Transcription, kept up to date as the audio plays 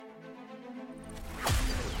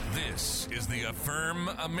This is the Affirm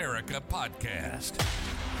America podcast,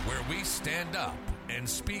 where we stand up and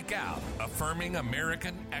speak out, affirming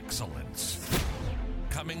American excellence.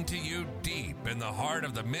 Coming to you deep in the heart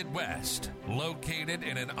of the Midwest, located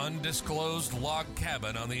in an undisclosed log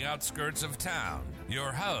cabin on the outskirts of town,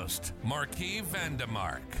 your host, Marquis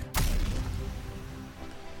Vandemark.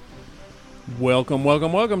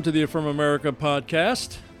 Welcome to the Affirm America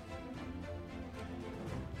podcast.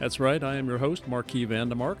 That's right, I am your host, Marquis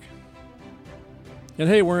Vandemark. And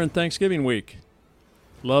hey, we're in Thanksgiving week.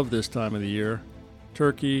 Love this time of the year.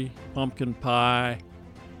 Turkey, pumpkin pie,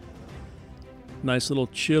 nice little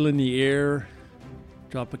chill in the air.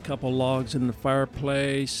 Drop a couple logs in the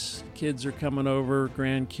fireplace. Kids are coming over,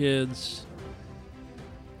 grandkids.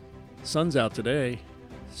 Sun's out today.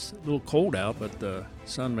 It's a little cold out, but the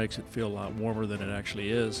sun makes it feel a lot warmer than it actually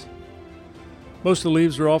is. Most of the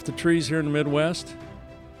leaves are off the trees here in the Midwest,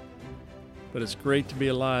 but it's great to be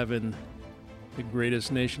alive in the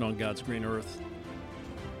greatest nation on God's green earth.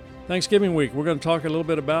 Thanksgiving week, we're going to talk a little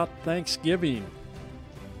bit about Thanksgiving.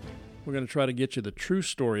 We're going to try to get you the true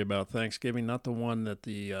story about Thanksgiving, not the one that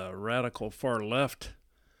the radical far left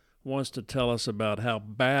wants to tell us about how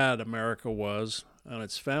bad America was on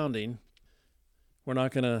its founding. We're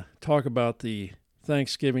not going to talk about the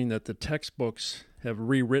Thanksgiving that the textbooks have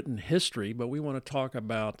rewritten history, but we want to talk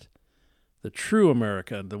about the true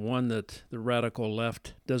America, the one that the radical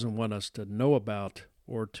left doesn't want us to know about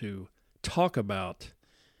or to talk about.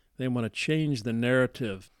 They want to change the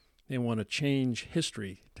narrative. They want to change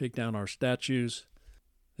history, take down our statues.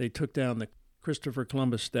 They took down the Christopher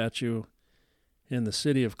Columbus statue in the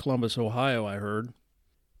city of Columbus, Ohio, I heard.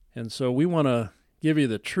 And so we want to give you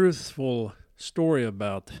the truthful story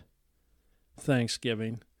about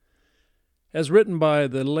Thanksgiving as written by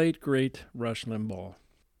the late, great Rush Limbaugh.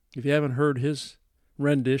 If you haven't heard his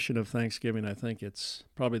rendition of Thanksgiving, I think it's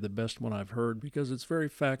probably the best one I've heard because it's very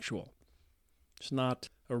factual. It's not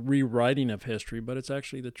a rewriting of history, but it's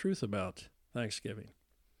actually the truth about Thanksgiving.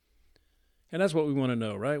 And that's what we want to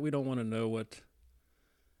know, right? We don't want to know what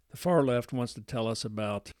the far left wants to tell us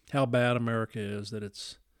about how bad America is, that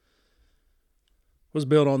it was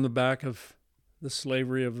built on the back of the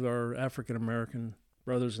slavery of our African American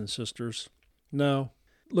brothers and sisters. No.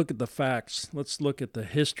 Look at the facts. Let's look at the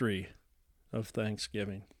history of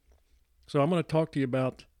Thanksgiving. So I'm going to talk to you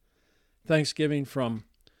about Thanksgiving from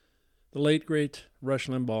the late, great Rush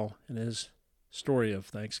Limbaugh and his story of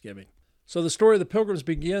Thanksgiving. So the story of the Pilgrims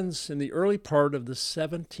begins in the early part of the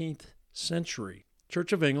 17th century.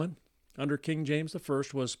 Church of England, under King James I,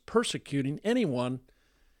 was persecuting anyone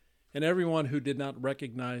and everyone who did not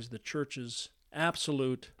recognize the church's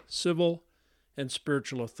absolute civil and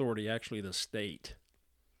spiritual authority, actually the state.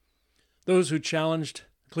 Those who challenged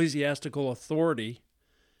ecclesiastical authority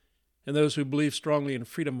and those who believed strongly in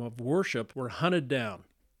freedom of worship were hunted down.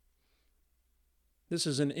 This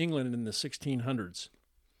is in England in the 1600s.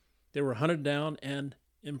 They were hunted down and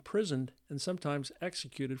imprisoned and sometimes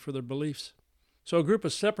executed for their beliefs. So a group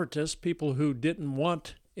of separatists, people who didn't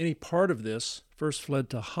want any part of this, first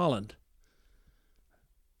fled to Holland.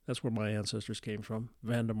 That's where my ancestors came from.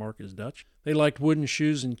 Vandemark is Dutch. They liked wooden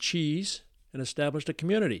shoes and cheese and established a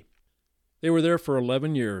community. They were there for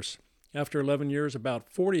 11 years. After 11 years, about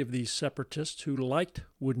 40 of these separatists who liked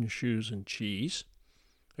wooden shoes and cheese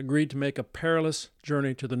agreed to make a perilous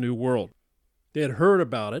journey to the New World. They had heard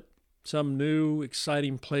about it, some new,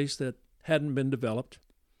 exciting place that hadn't been developed.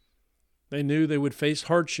 They knew they would face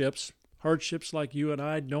hardships like you and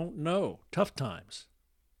I don't know, tough times.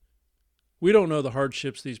 We don't know the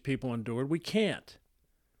hardships these people endured. We can't.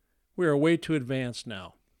 We are way too advanced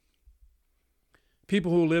now.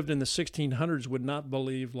 People who lived in the 1600s would not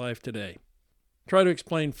believe life today. Try to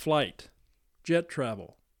explain flight, jet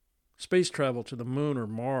travel, space travel to the moon or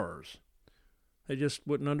Mars. They just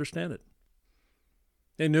wouldn't understand it.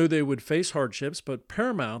 They knew they would face hardships, but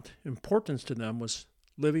paramount importance to them was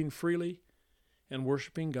living freely and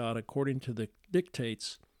worshiping God according to the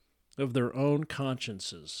dictates of their own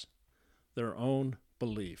consciences, their own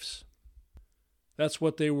beliefs. That's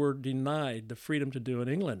what they were denied the freedom to do in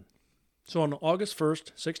England. So on August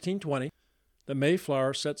 1st, 1620, the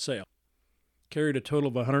Mayflower set sail, carried a total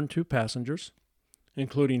of 102 passengers,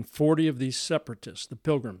 including 40 of these separatists, the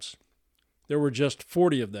Pilgrims. There were just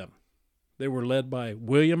 40 of them. They were led by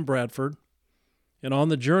William Bradford, and on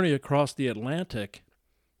the journey across the Atlantic,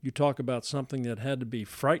 you talk about something that had to be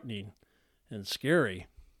frightening and scary.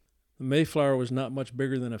 The Mayflower was not much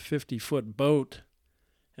bigger than a 50-foot boat,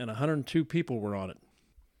 and 102 people were on it.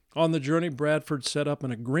 On the journey, Bradford set up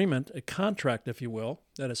an agreement, a contract, if you will,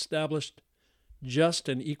 that established just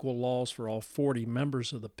and equal laws for all 40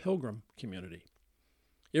 members of the Pilgrim community.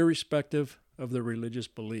 irrespective of their religious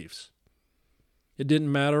beliefs. It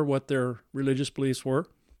didn't matter what their religious beliefs were.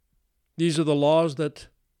 These are the laws that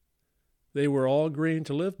they were all agreeing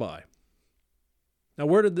to live by. Now,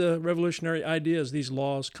 where did the revolutionary ideas, these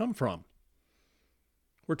laws, come from?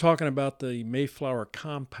 We're talking about the Mayflower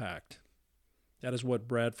Compact. That is what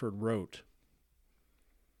Bradford wrote.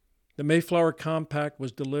 The Mayflower Compact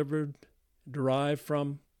was derived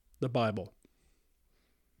from the Bible.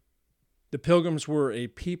 The Pilgrims were a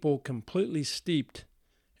people completely steeped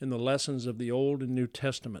in the lessons of the Old and New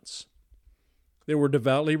Testaments. They were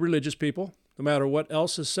devoutly religious people, no matter what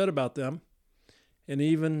else is said about them, and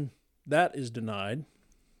even that is denied.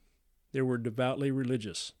 They were devoutly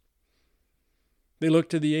religious. They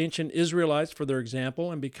looked to the ancient Israelites for their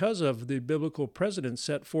example, and because of the biblical precedents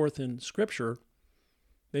set forth in Scripture,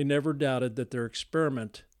 they never doubted that their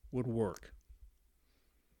experiment would work.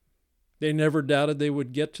 They never doubted they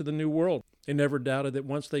would get to the New World. They never doubted that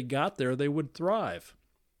once they got there, they would thrive.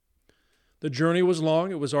 The journey was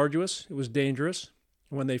long, it was arduous, it was dangerous.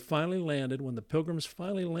 And when the Pilgrims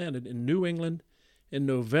finally landed in New England in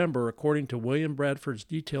November, according to William Bradford's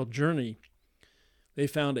detailed journey, they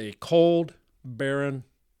found a cold, barren,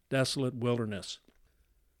 desolate wilderness.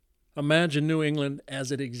 Imagine New England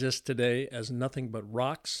as it exists today as nothing but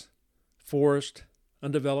rocks, forest,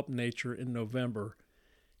 undeveloped nature in November,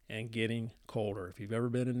 and getting colder. If you've ever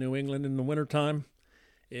been in New England in the wintertime,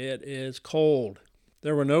 it is cold.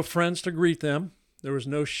 There were no friends to greet them. There was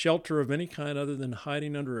no shelter of any kind other than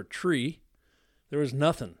hiding under a tree. There was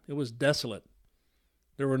nothing. It was desolate.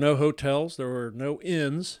 There were no hotels. There were no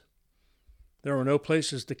inns. There were no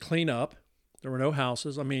places to clean up. There were no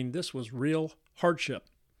houses. I mean, this was real hardship.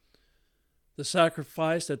 The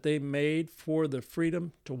sacrifice that they made for the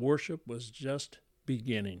freedom to worship was just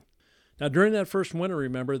beginning. Now, during that first winter,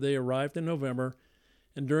 remember, they arrived in November,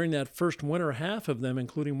 and during that first winter, half of them,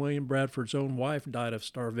 including William Bradford's own wife, died of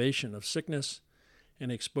starvation, of sickness,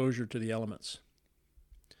 and exposure to the elements.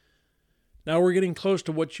 Now we're getting close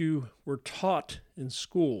to what you were taught in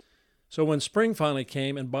school. So when spring finally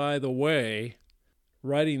came, and by the way,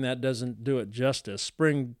 writing that doesn't do it justice,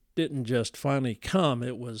 spring didn't just finally come,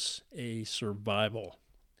 it was a survival.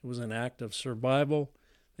 It was an act of survival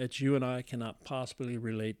that you and I cannot possibly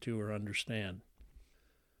relate to or understand.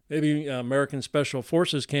 Maybe American Special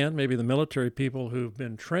Forces can. Maybe the military people who've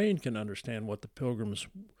been trained can understand what the Pilgrims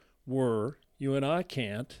were. You and I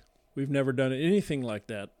can't. We've never done anything like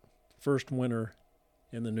that first winter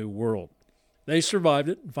in the New World. They survived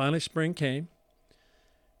it, and finally spring came.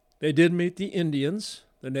 They did meet the Indians,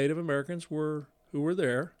 the Native Americans who were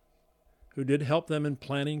there, who did help them in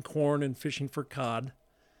planting corn and fishing for cod.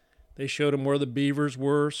 They showed them where the beavers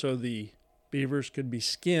were so the beavers could be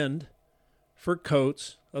skinned for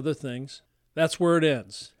coats, other things. That's where it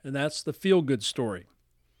ends, and that's the feel-good story.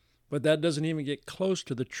 But that doesn't even get close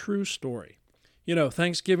to the true story. You know,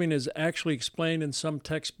 Thanksgiving is actually explained in some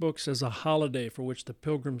textbooks as a holiday for which the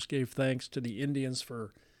Pilgrims gave thanks to the Indians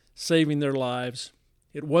for saving their lives.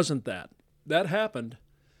 It wasn't that. That happened,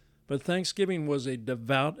 but Thanksgiving was a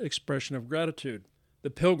devout expression of gratitude. The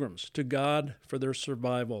Pilgrims to God for their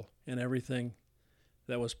survival and everything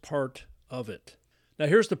that was part of it. Now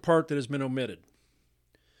here's the part that has been omitted.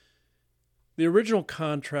 The original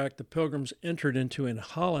contract the Pilgrims entered into in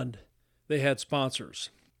Holland, they had sponsors.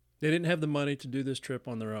 They didn't have the money to do this trip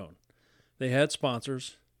on their own. They had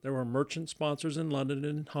sponsors. There were merchant sponsors in London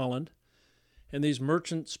and Holland, and these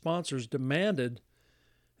merchant sponsors demanded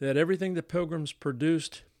that everything the Pilgrims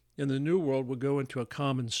produced in the New World would go into a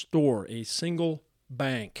common store, a single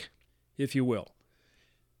bank, if you will,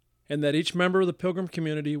 and that each member of the Pilgrim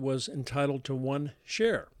community was entitled to one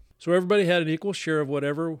share. So everybody had an equal share of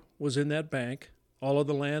whatever was in that bank. All of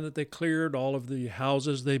the land that they cleared, all of the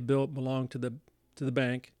houses they built belonged to the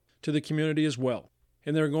bank, to the community as well.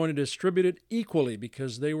 And they were going to distribute it equally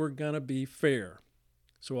because they were going to be fair.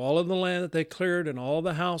 So all of the land that they cleared and all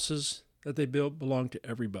the houses that they built belonged to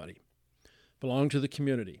everybody, belonged to the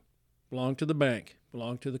community, belonged to the bank,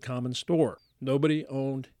 belonged to the common store. Nobody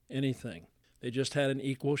owned anything. They just had an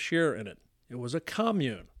equal share in it. It was a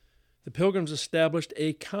commune. The Pilgrims established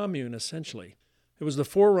a commune, essentially. It was the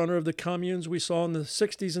forerunner of the communes we saw in the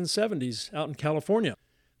 60s and 70s out in California.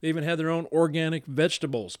 They even had their own organic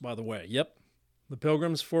vegetables, by the way. Yep, the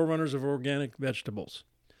Pilgrims, forerunners of organic vegetables.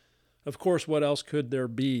 Of course, what else could there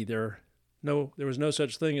be? There was no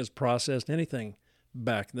such thing as processed anything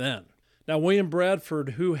back then. Now, William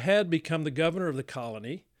Bradford, who had become the governor of the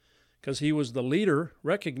colony, because he was the leader,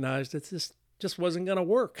 recognized that this just wasn't going to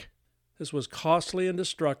work. This was costly and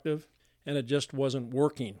destructive, and it just wasn't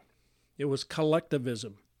working. It was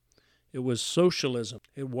collectivism. It was socialism.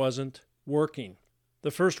 It wasn't working.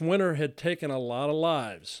 The first winter had taken a lot of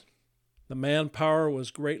lives. The manpower was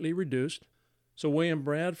greatly reduced, so William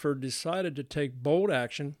Bradford decided to take bold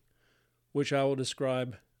action, which I will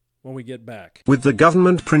describe when we get back. With the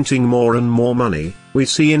government printing more and more money, we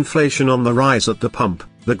see inflation on the rise at the pump,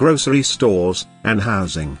 the grocery stores, and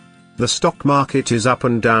housing. The stock market is up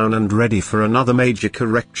and down and ready for another major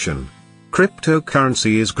correction.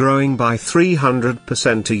 Cryptocurrency is growing by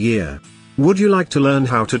 300% a year. Would you like to learn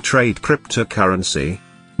how to trade cryptocurrency?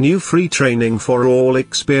 New free training for all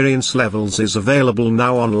experience levels is available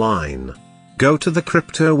now online. Go to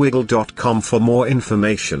thecryptowiggle.com for more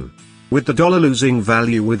information. With the dollar losing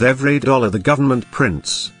value with every dollar the government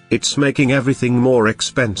prints, it's making everything more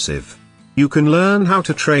expensive. You can learn how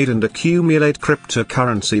to trade and accumulate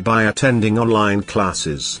cryptocurrency by attending online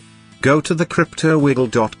classes. Go to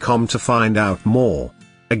thecryptowiggle.com to find out more.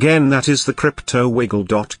 Again, that is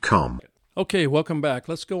thecryptowiggle.com. Okay, welcome back.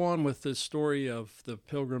 Let's go on with the story of the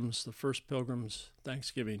Pilgrims, the first Pilgrims'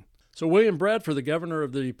 Thanksgiving. So William Bradford, the governor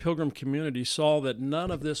of the Pilgrim community, saw that none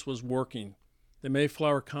of this was working. The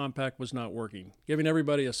Mayflower Compact was not working. Giving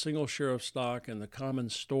everybody a single share of stock in the common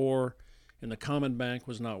store and the common bank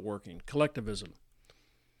was not working. Collectivism.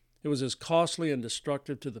 It was as costly and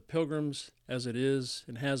destructive to the Pilgrims as it is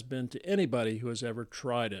and has been to anybody who has ever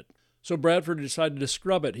tried it. So Bradford decided to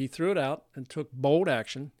scrub it. He threw it out and took bold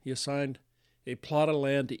action. He assigned a plot of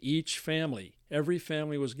land to each family. Every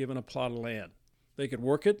family was given a plot of land. They could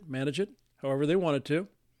work it, manage it, however they wanted to.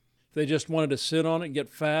 If they just wanted to sit on it, get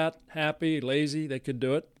fat, happy, lazy, they could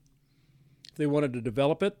do it. If they wanted to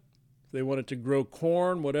develop it, if they wanted to grow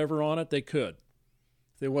corn, whatever on it, they could.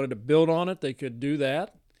 If they wanted to build on it, they could do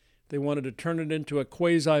that. They wanted to turn it into a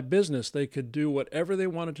quasi-business. They could do whatever they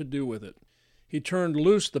wanted to do with it. He turned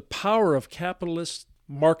loose the power of capitalist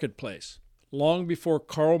marketplace long before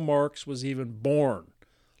Karl Marx was even born,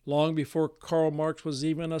 long before Karl Marx was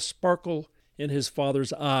even a sparkle in his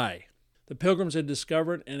father's eye. The Pilgrims had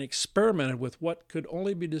discovered and experimented with what could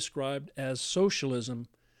only be described as socialism,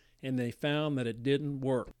 and they found that it didn't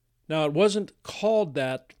work. Now, it wasn't called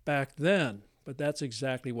that back then, but that's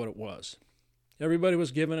exactly what it was. Everybody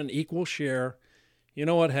was given an equal share. You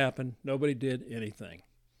know what happened? Nobody did anything.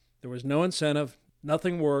 There was no incentive.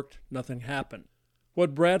 Nothing worked. Nothing happened.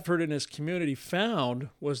 What Bradford and his community found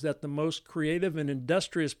was that the most creative and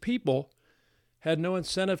industrious people had no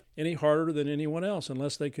incentive any harder than anyone else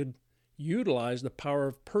unless they could utilize the power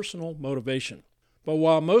of personal motivation. But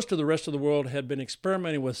while most of the rest of the world had been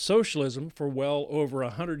experimenting with socialism for well over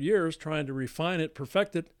 100 years, trying to refine it,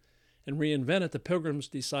 perfect it, and reinvent it, the Pilgrims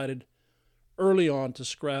decided early on to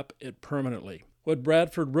scrap it permanently. What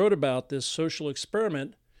Bradford wrote about this social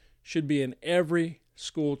experiment should be in every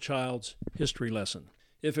school child's history lesson.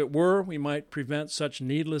 If it were, we might prevent such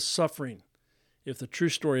needless suffering if the true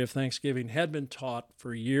story of Thanksgiving had been taught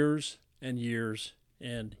for years and years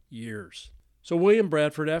and years. So William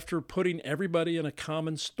Bradford, after putting everybody in a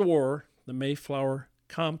common store, the Mayflower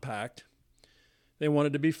Compact, they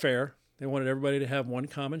wanted to be fair. They wanted everybody to have one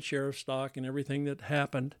common share of stock in everything that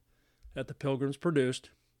happened that the Pilgrims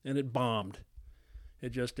produced, and it bombed. It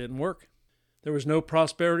just didn't work. There was no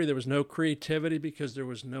prosperity, there was no creativity because there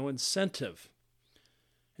was no incentive.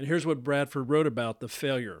 And here's what Bradford wrote about the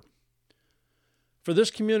failure. For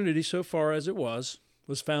this community, so far as it was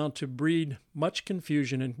found to breed much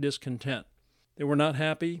confusion and discontent. They were not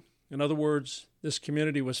happy. In other words, this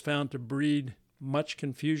community was found to breed much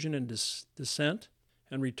confusion and dissent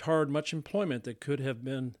and retard much employment that could have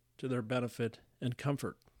been to their benefit and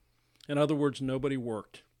comfort. In other words, nobody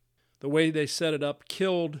worked. The way they set it up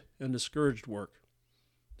killed and discouraged work.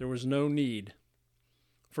 There was no need.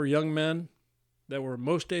 For young men that were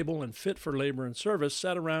most able and fit for labor and service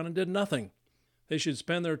sat around and did nothing. They should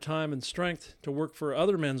spend their time and strength to work for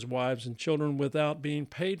other men's wives and children without being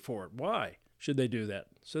paid for it. Why should they do that?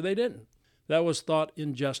 So they didn't. That was thought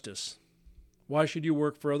injustice. Why should you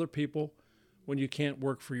work for other people when you can't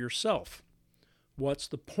work for yourself? What's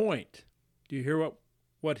the point? Do you hear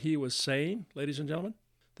what he was saying, ladies and gentlemen?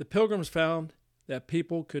 The Pilgrims found that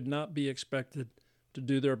people could not be expected to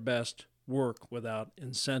do their best work without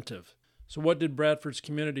incentive. So what did Bradford's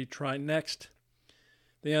community try next?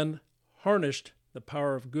 They unharnessed the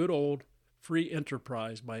power of good old free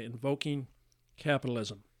enterprise by invoking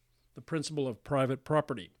capitalism, the principle of private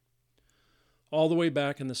property. All the way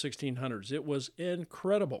back in the 1600s, it was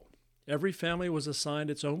incredible. Every family was assigned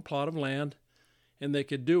its own plot of land, and they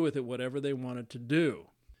could do with it whatever they wanted to do.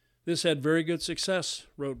 This had very good success,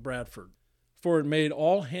 wrote Bradford, for it made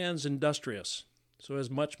all hands industrious, so as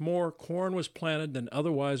much more corn was planted than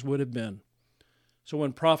otherwise would have been. So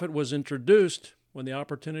when profit was introduced, when the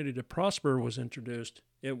opportunity to prosper was introduced,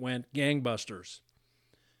 it went gangbusters.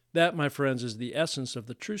 That, my friends, is the essence of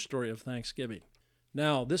the true story of Thanksgiving.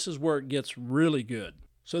 Now, this is where it gets really good.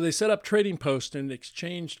 So they set up trading posts and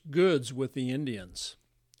exchanged goods with the Indians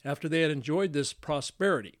after they had enjoyed this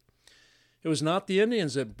prosperity. It was not the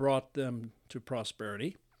Indians that brought them to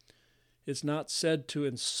prosperity. It's not said to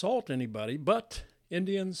insult anybody, but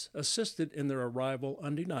Indians assisted in their arrival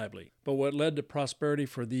undeniably. But what led to prosperity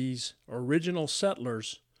for these original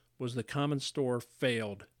settlers was the common store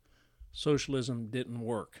failed. Socialism didn't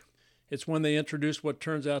work. It's when they introduced what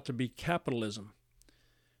turns out to be capitalism.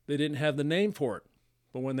 They didn't have the name for it,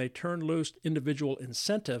 but when they turned loose individual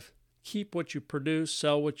incentive, keep what you produce,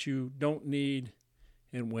 sell what you don't need,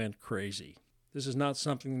 and went crazy. This is not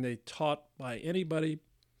something they taught by anybody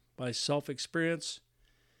by self-experience.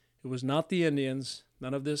 It was not the Indians.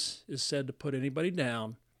 None of this is said to put anybody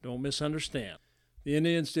down. Don't misunderstand. The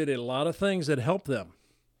Indians did a lot of things that helped them,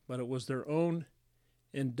 but it was their own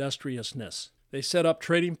industriousness. They set up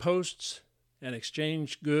trading posts and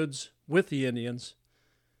exchanged goods with the Indians.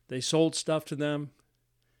 They sold stuff to them,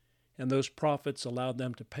 and those profits allowed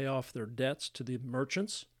them to pay off their debts to the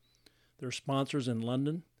merchants, their sponsors in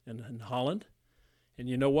London and in Holland. And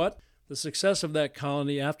you know what? The success of that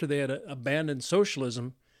colony after they had abandoned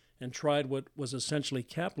socialism and tried what was essentially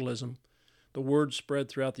capitalism, the word spread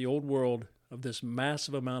throughout the old world of this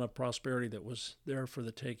massive amount of prosperity that was there for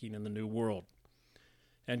the taking in the New World.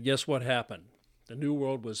 And guess what happened? The New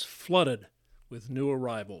World was flooded with new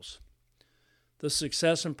arrivals. The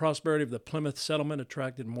success and prosperity of the Plymouth settlement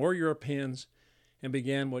attracted more Europeans and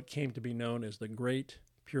began what came to be known as the Great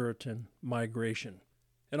Puritan Migration.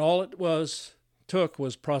 And all it took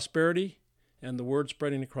was prosperity and the word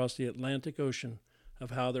spreading across the Atlantic Ocean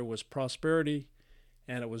of how there was prosperity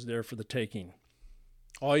and it was there for the taking.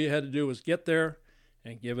 All you had to do was get there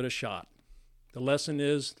and give it a shot. The lesson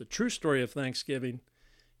is, the true story of Thanksgiving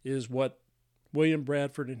is what William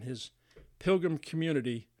Bradford and his Pilgrim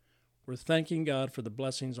community were thanking God for the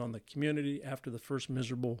blessings on the community after the first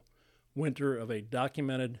miserable winter of a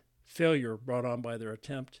documented failure brought on by their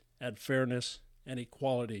attempt at fairness and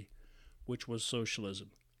equality, which was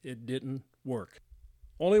socialism. It didn't work.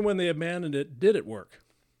 Only when they abandoned it did it work.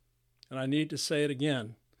 And I need to say it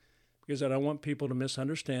again because I don't want people to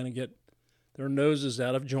misunderstand and get their noses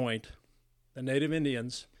out of joint. The Native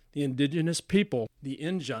Indians, the indigenous people, the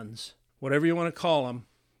Injuns, whatever you want to call them,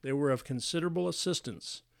 they were of considerable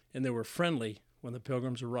assistance and they were friendly when the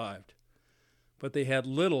Pilgrims arrived. But they had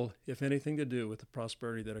little, if anything, to do with the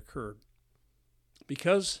prosperity that occurred.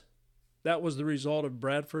 Because that was the result of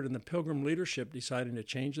Bradford and the Pilgrim leadership deciding to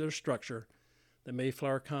change their structure, the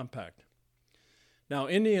Mayflower Compact. Now,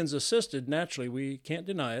 Indians assisted, naturally, we can't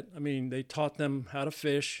deny it. I mean, they taught them how to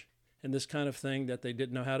fish and this kind of thing that they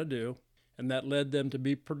didn't know how to do, and that led them to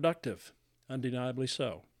be productive, undeniably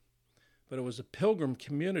so. But it was the Pilgrim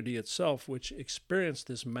community itself which experienced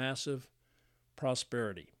this massive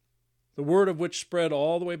prosperity, the word of which spread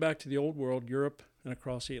all the way back to the Old World, Europe, and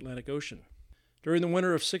across the Atlantic Ocean. During the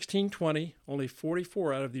winter of 1620, only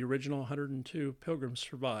 44 out of the original 102 Pilgrims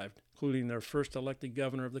survived, including their first elected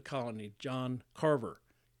governor of the colony, John Carver,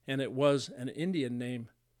 and it was an Indian named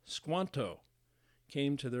Squanto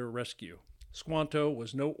came to their rescue. Squanto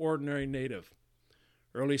was no ordinary native.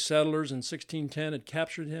 Early settlers in 1610 had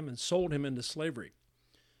captured him and sold him into slavery.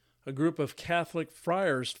 A group of Catholic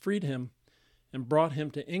friars freed him and brought him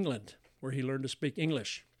to England, where he learned to speak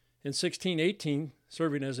English. In 1618,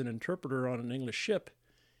 serving as an interpreter on an English ship,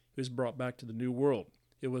 he was brought back to the New World.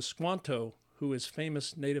 It was Squanto who is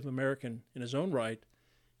famous Native American in his own right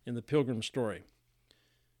in the Pilgrim story.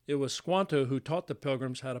 It was Squanto who taught the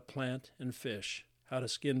Pilgrims how to plant and fish, how to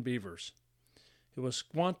skin beavers. It was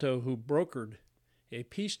Squanto who brokered a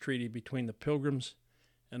peace treaty between the Pilgrims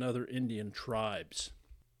and other Indian tribes.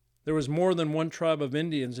 There was more than one tribe of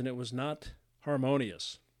Indians, and it was not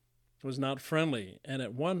harmonious. It was not friendly and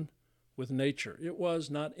at one with nature. It was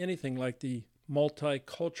not anything like the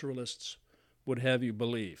multiculturalists would have you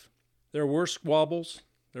believe. There were squabbles,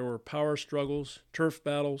 there were power struggles, turf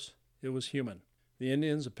battles. It was human. The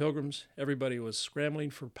Indians, the Pilgrims, everybody was scrambling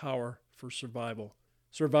for power, for survival.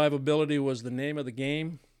 Survivability was the name of the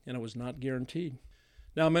game, and it was not guaranteed.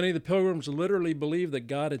 Now, many of the Pilgrims literally believed that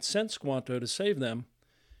God had sent Squanto to save them,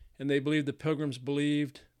 and they believed the Pilgrims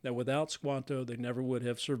believed that without Squanto, they never would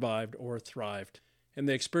have survived or thrived. And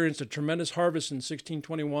they experienced a tremendous harvest in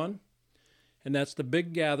 1621, and that's the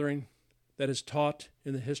big gathering that is taught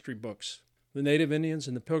in the history books. The Native Indians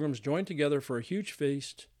and the Pilgrims joined together for a huge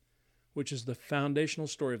feast, which is the foundational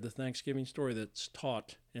story of the Thanksgiving story that's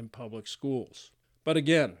taught in public schools. But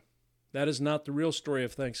again, that is not the real story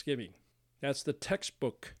of Thanksgiving. That's the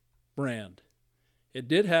textbook brand. It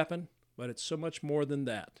did happen, but it's so much more than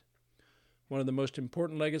that. One of the most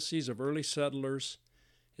important legacies of early settlers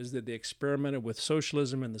is that they experimented with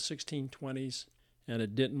socialism in the 1620s, and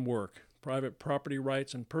it didn't work. Private property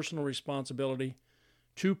rights and personal responsibility,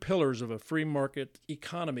 two pillars of a free market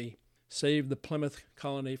economy, saved the Plymouth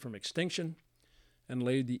colony from extinction and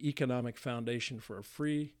laid the economic foundation for a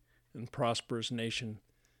free and prosperous nation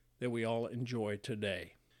that we all enjoy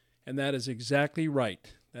today. And that is exactly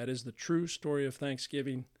right. That is the true story of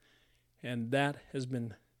Thanksgiving, and that has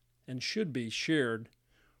been and should be shared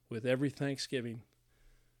with every Thanksgiving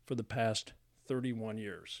for the past 31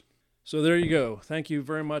 years. So there you go. Thank you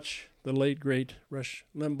very much, the late, great Rush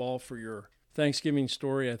Limbaugh, for your Thanksgiving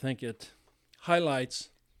story. I think it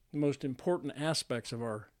highlights the most important aspects of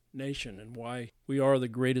our nation and why we are the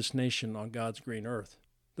greatest nation on God's green earth.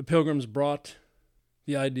 The Pilgrims brought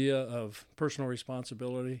the idea of personal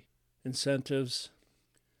responsibility, incentives,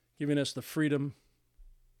 giving us the freedom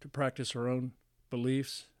to practice our own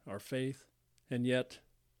beliefs, our faith, and yet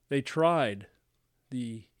they tried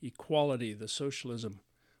the equality, the socialism,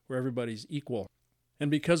 where everybody's equal. And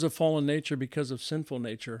because of fallen nature, because of sinful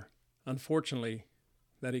nature, unfortunately,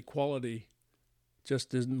 that equality just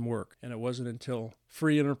didn't work. And it wasn't until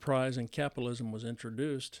free enterprise and capitalism was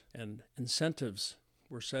introduced and incentives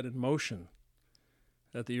were set in motion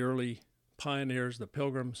that the early pioneers, the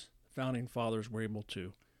Pilgrims, founding fathers were able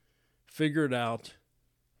to figure it out,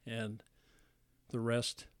 and the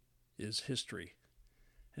rest is history.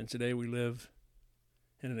 And today we live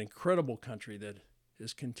in an incredible country that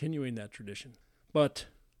is continuing that tradition. But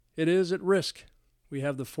it is at risk. We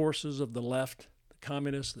have the forces of the left, the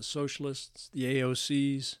communists, the socialists, the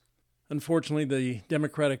AOCs. Unfortunately, the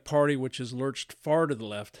Democratic Party, which has lurched far to the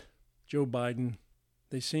left, Joe Biden,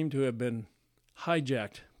 they seem to have been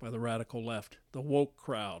hijacked by the radical left, the woke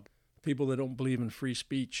crowd, people that don't believe in free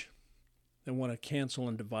speech, that want to cancel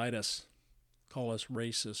and divide us, call us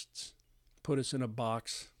racists, put us in a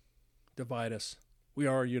box, divide us. We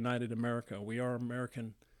are a united America. We are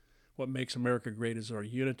American. What makes America great is our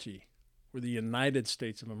unity. We're the United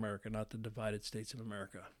States of America, not the divided States of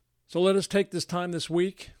America. So let us take this time this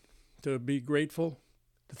week to be grateful,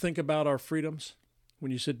 to think about our freedoms.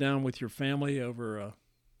 When you sit down with your family over a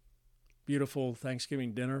beautiful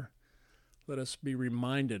Thanksgiving dinner, let us be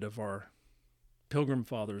reminded of our Pilgrim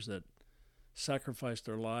fathers that sacrificed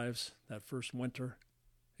their lives that first winter,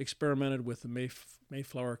 experimented with the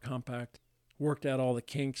Mayflower Compact, worked out all the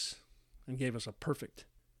kinks, and gave us a perfect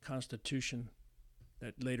Constitution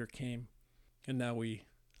that later came. And now we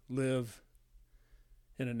live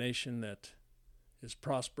in a nation that is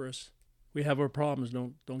prosperous. We have our problems,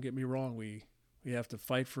 don't get me wrong. We have to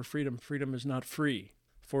fight for freedom. Freedom is not free.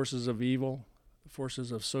 Forces of evil, the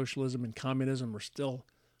forces of socialism and communism are still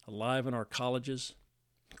alive in our colleges.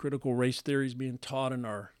 Critical race theory is being taught in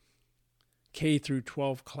our K through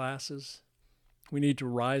 12 classes. We need to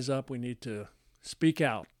rise up. We need to speak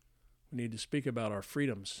out. We need to speak about our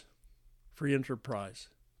freedoms, free enterprise,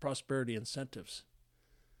 prosperity incentives,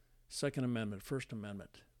 Second Amendment, First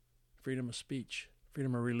Amendment, freedom of speech,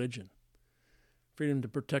 freedom of religion, freedom to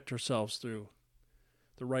protect ourselves through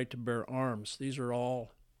the right to bear arms. These are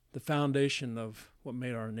all the foundation of what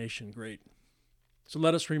made our nation great. So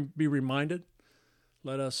let us be reminded.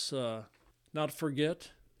 Let us not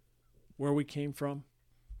forget where we came from.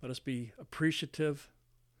 Let us be appreciative.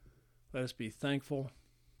 Let us be thankful.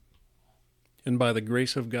 And by the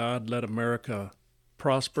grace of God, let America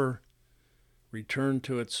prosper, return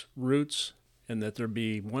to its roots, and that there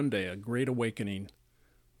be one day a great awakening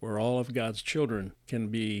where all of God's children can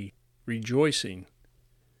be rejoicing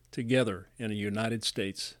together in a United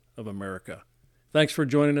States of America. Thanks for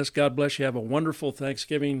joining us. God bless you. Have a wonderful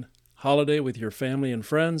Thanksgiving holiday with your family and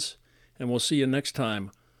friends, and we'll see you next time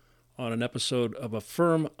on an episode of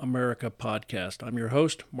Affirm America podcast. I'm your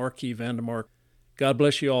host, Marquis Vandemark. God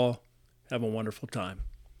bless you all. Have a wonderful time.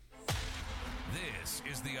 This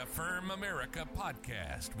is the Affirm America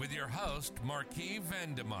podcast with your host, Marquis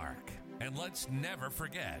Vandemark. And let's never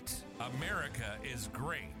forget, America is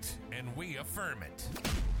great, and we affirm it.